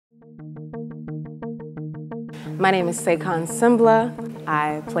My name is Saycon Sengbloh.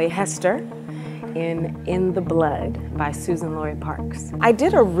 I play Hester in the Blood by Suzan-Lori Parks. I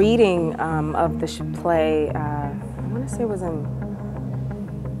did a reading of the play, I want to say it was in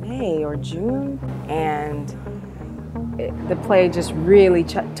May or June, and the play just really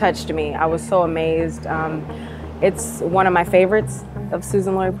touched me. I was so amazed. It's one of my favorites of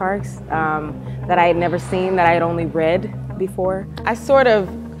Suzan-Lori Parks that I had never seen, that I had only read before. I sort of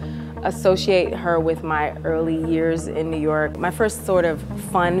associate her with my early years in New York. My first sort of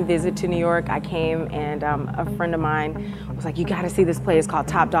fun visit to New York, I came and a friend of mine was like, you gotta see this play, it's called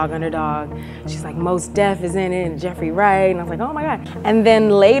Top Dog Underdog. She's like, Mos Def is in it and Jeffrey Wright, and I was like, oh my God. And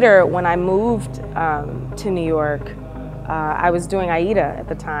then later when I moved to New York, I was doing Aida at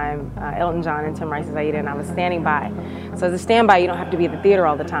the time, Elton John and Tim Rice's Aida, and I was standing by. So as a standby, you don't have to be at the theater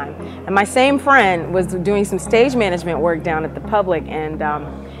all the time. And my same friend was doing some stage management work down at the Public, and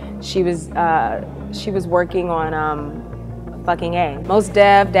she was working on Fucking A. Mos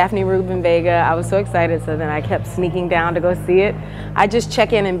Def, Daphne Rubin Vega. I was so excited, so then I kept sneaking down to go see it. I just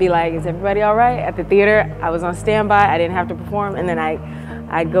check in and be like, is everybody all right? At the theater, I was on standby, I didn't have to perform, and then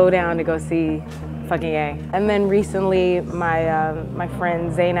I'd go down to go see Fucking A. And then recently, my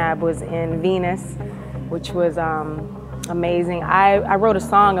friend Zainab was in Venus, which was amazing. I wrote a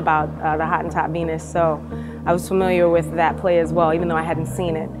song about the Hottentot Venus, so I was familiar with that play as well, even though I hadn't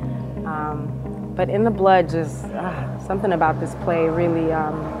seen it. But In the Blood, just something about this play really,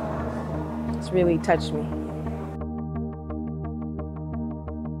 it's really touched me.